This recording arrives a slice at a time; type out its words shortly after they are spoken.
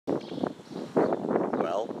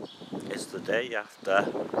the day after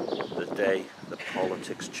the day the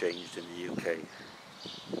politics changed in the UK.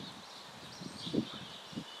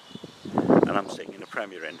 And I'm sitting in a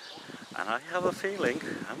Premier Inn, and I have a feeling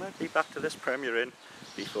I might be back to this Premier Inn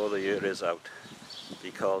before the year is out,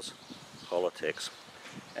 because politics.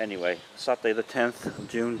 Anyway, Saturday the 10th of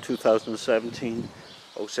June 2017,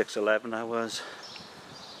 06:11 hours.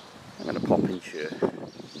 I'm going to pop in here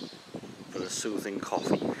for a soothing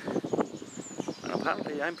coffee. And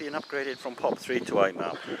apparently I'm being upgraded from Pop 3 to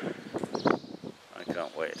IMAP. I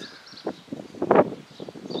can't wait.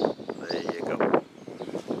 There you go.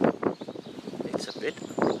 It's a bit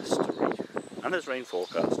blustery. And there's rain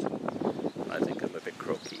forecast. I think I'm a bit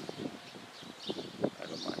croaky.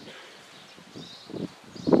 Never mind.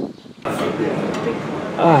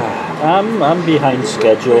 I'm behind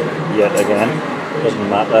schedule yet again. Doesn't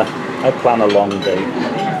matter. I plan a long day.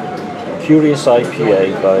 Curious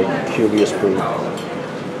IPA by Curious Brew.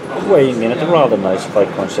 Weighing in at a rather nice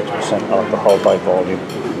 5.6% alcohol by volume.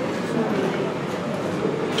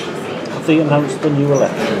 Have they announced the new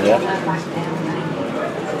election yet?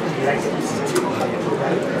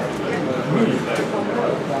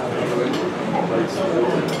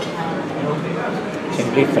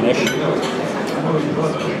 Tingly finish.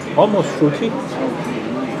 Almost fruity.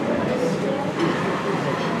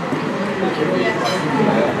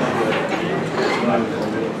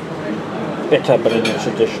 Bitter, but in a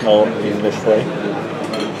traditional English way.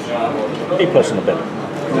 B+ and a bit.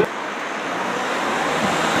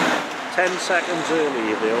 10 seconds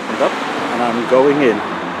early they opened up, and I'm going in.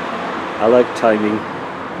 I like timing.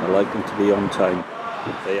 I like them to be on time.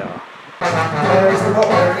 They are.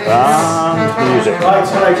 And music.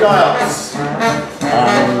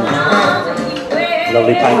 And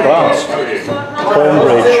lovely pint glass.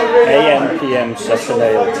 Cornbridge AM/PM Session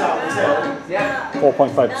Ale.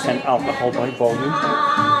 4.5% alcohol by volume.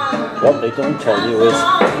 What they don't tell you is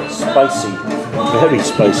spicy. Very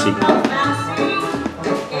spicy.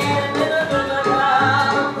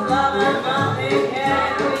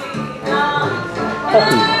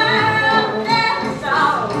 Hoppy.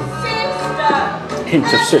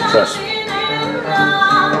 Hint of citrus.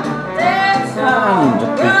 And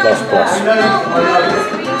B++.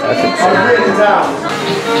 I think so.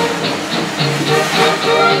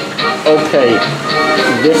 Okay,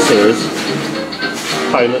 this is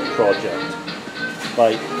Pilot Project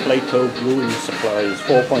by Plato Brewing Supplies,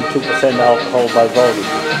 4.2% alcohol by volume.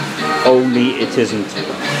 Only it isn't.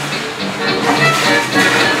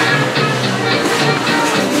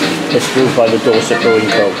 It's brewed by the Dorchester Brewing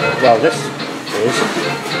Co. Well, this is.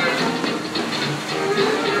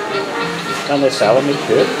 And they're selling it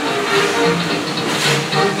here.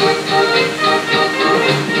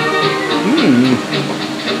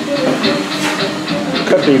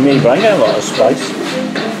 Could be me, but I get a lot of spice.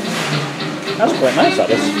 That's quite nice, that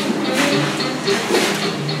is.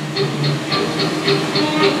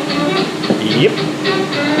 Yep.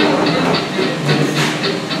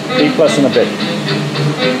 B+ and a bit.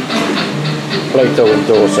 Plato and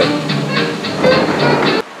Dorset.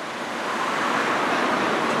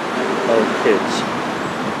 Oh, kids.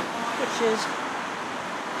 Which is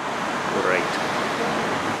great.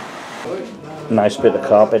 Nice bit of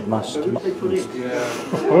carpet must.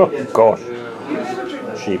 Oh gosh.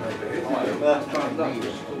 Sheep.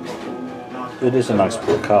 It is a nice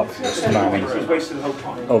bit of carpet, Mr. Manning.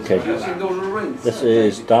 Okay. This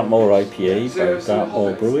is Dartmoor IPA by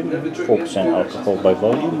Dartmoor Brewing. 4% alcohol by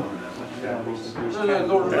volume. They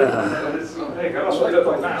don't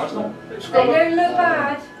look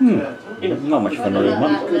bad. Not much fun with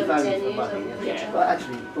one.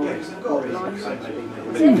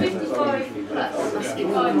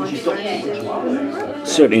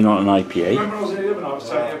 Certainly not an IPA.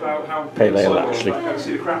 Pale ale, actually.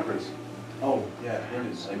 Oh, yeah,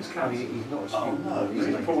 he's not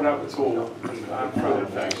he's pulled out the tool.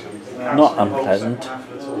 Not unpleasant.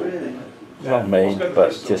 Well made,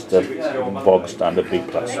 but just a bog standard B+.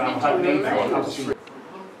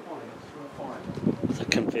 The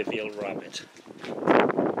convivial rabbit.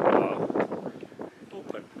 Wow.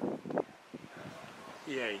 Open.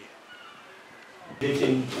 Yay.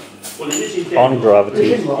 On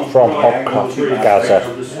gravity from Hopcroft, Gaza.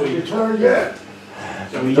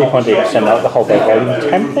 3.8% alcohol by volume.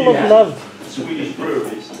 Temple of Love. Swedish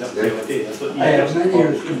breweries, that's what I did. Is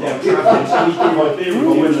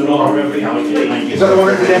that the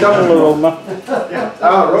one in Double aroma.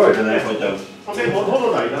 Oh, right. Okay, on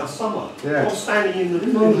holiday last summer. Yeah. I was standing in the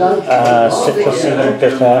Citrusy,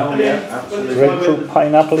 bitter, grapefruit,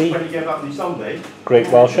 pineapple, Great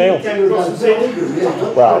Welsh Ale.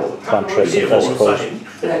 Well, Tantris, I suppose.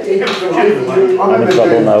 I'm in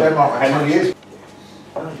trouble now. Denmark for 20 years.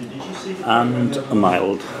 And a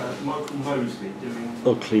mild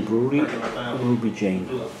Oakley Brewery Ruby Jane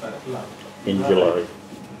in July.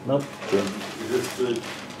 Nope, June. Is this the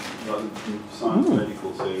science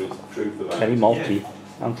medical series, Truth About? Very malty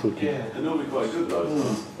and fruity. Yeah, they're normally quite good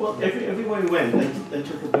though. Well, everywhere we went, they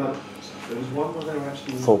took a blood. There was one where they were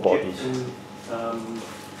actually Full bodies. injecting,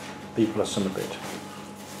 B plus and a bit.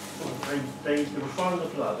 they were finding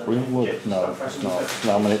the blood. And Real wood? injected No, stuff it's back not. in It's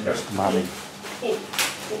laminate, that's the money.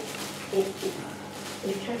 And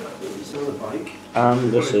it came up with this on a bike.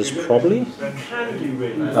 And this is probably Can do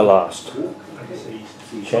really. the last.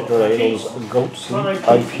 Cheddar Ales Goat's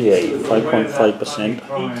IPA, 5.5%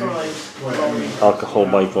 alcohol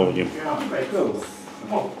by volume.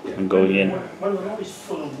 And going in. When the lorry's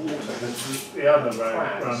full of water, The other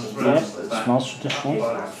road runs Yeah, it smells traditional.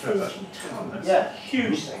 yeah,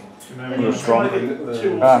 huge thing. Real strong.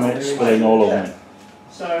 And it's spilling all over me.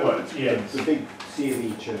 So, yeah. The big CME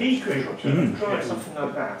church. he could try something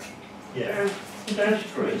like that. Yeah. Down to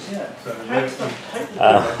trees, yeah. So Take the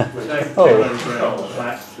Oh.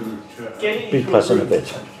 get it B plus and a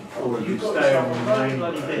bit. Or you You've got stay on some the main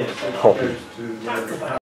bloody bit. Hobby. goes to